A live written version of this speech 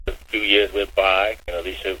few years went by.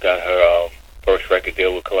 Alicia got her first record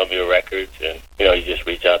deal with Columbia Records, and you just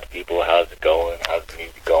reach out to people, how's it going, how's the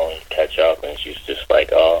music going, catch up, and she's just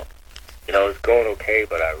like, it's going okay,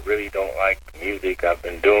 but I really don't like the music I've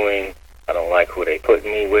been doing. I don't like who they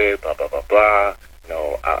putting me with, blah blah blah blah.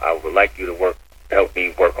 I would like you to help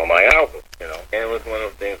me work on my album. And it was one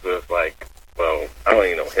of those things where it's like, well, I don't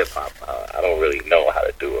even know hip hop. I don't really know how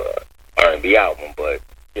to do a R&B album, but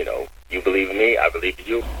you believe in me, I believe in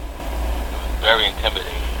you. It was very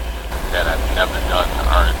intimidating that I've never done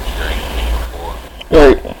R&B or anything before.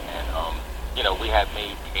 Right. And we had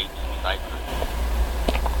made tapes and cyphers.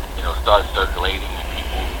 Started circulating, and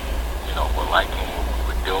people, were liking what we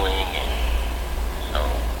were doing, and so,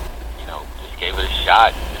 just gave it a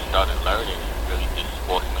shot and just started learning. It really just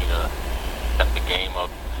forced me to step the game up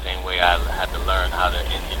the same way I had to learn how to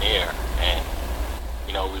engineer. And,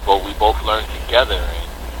 we both learned together and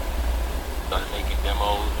started making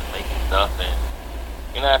demos and making stuff.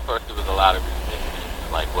 And, at first it was a lot of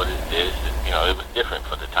resistance, like, what is this? And, it was different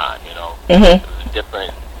for the time, Mm-hmm. It was a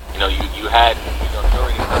different, you had, you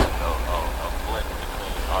already heard a blend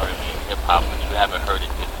between R&B and hip-hop, but you haven't heard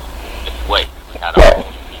it this way. We had our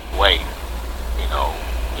own unique way.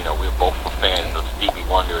 We both were fans of Stevie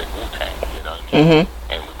Wonder and Wu-Tang, you know what I mean?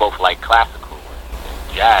 Mm-hmm. And we both like classical and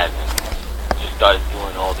jazz, and just started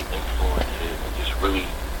doing all the influences and just really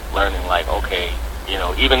learning, like, okay,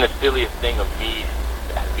 even the silliest thing of me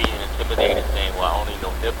being intimidated, saying, well, I only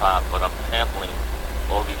know hip-hop, but I'm sampling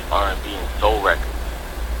all these R&B and soul records.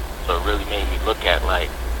 So it really made me look at, like,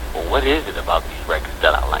 well, what is it about these records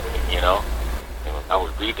that I like, And I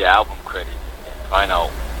would read the album credits and find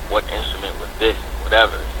out what instrument was this,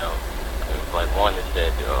 whatever, It was like one that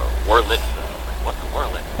said, Wurlitzer. I'm like, what's a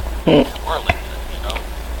Wurlitzer? It's a Wurlitzer,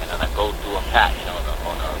 And then I go through a patch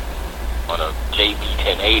on a JB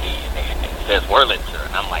 1080, and it says Wurlitzer,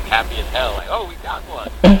 and I'm like happy as hell, like, oh, we got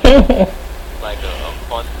one. It's like a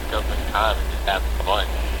fun discovering time and just having fun.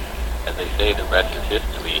 As they say, the rest is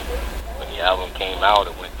history. When the album came out,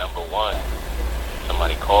 it went #1.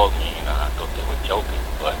 Somebody called me, I thought they were joking,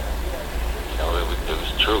 but it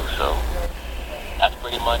was true. So that's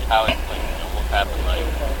pretty much how it went. What happened, like,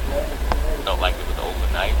 felt like it was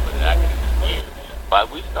overnight, but it actually was years. But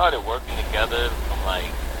we started working together from, like,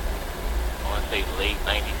 I want to say late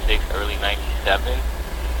 '96, early '97,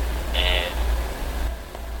 and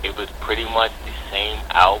it was pretty much the same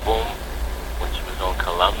album, which was on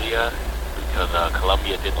Columbia, because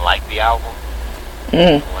Columbia didn't like the album.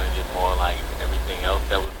 They wanted it more like everything else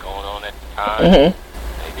that was going on at the time.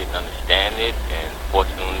 They didn't understand it, and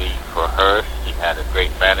fortunately for her, she had a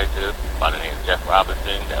great manager by the name of Jeff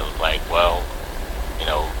Robinson that was like, well,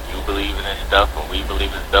 you believe in this stuff, and we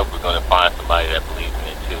believe in stuff, we're going to find somebody that believes in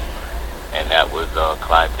it too. And that was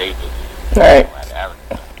Clive Davis. Right. At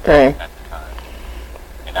the time.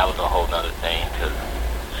 And that was a whole nother thing, because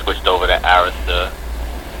switched over to Arista,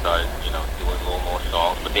 started, doing a little more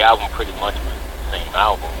songs, but the album pretty much was the same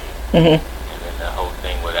album. And then the whole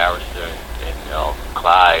thing with Arista and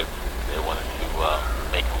Clive, they wanted to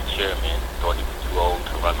make him chairman, thought he was too old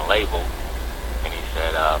to run the label, and he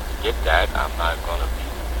said, forget that, I'm not going to be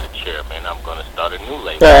the chairman, I'm going to start a new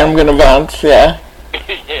label. Yeah, I'm going to bounce, yeah.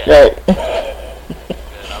 Yeah. Right. And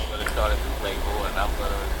I'm going to start a new label, and I'm going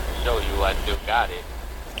to show you I still got it.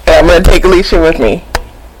 And I'm going to take Alicia with me.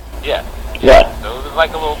 Yeah. Yeah. So it was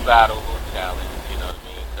like a little battle, a little challenge, you know what I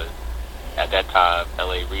mean? Because at that time,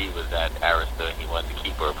 L.A. Reid was at Arista. He wanted to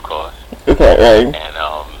keep her, of course. Okay, right. And,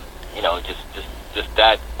 just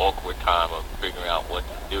that awkward time of figuring out what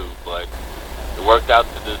to do. But it worked out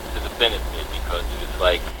to the benefit, because it was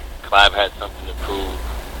like Clive had something to prove,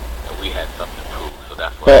 and we had something to prove. So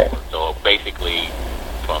that's what it was. So basically,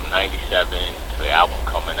 from '97 to the album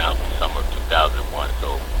coming out,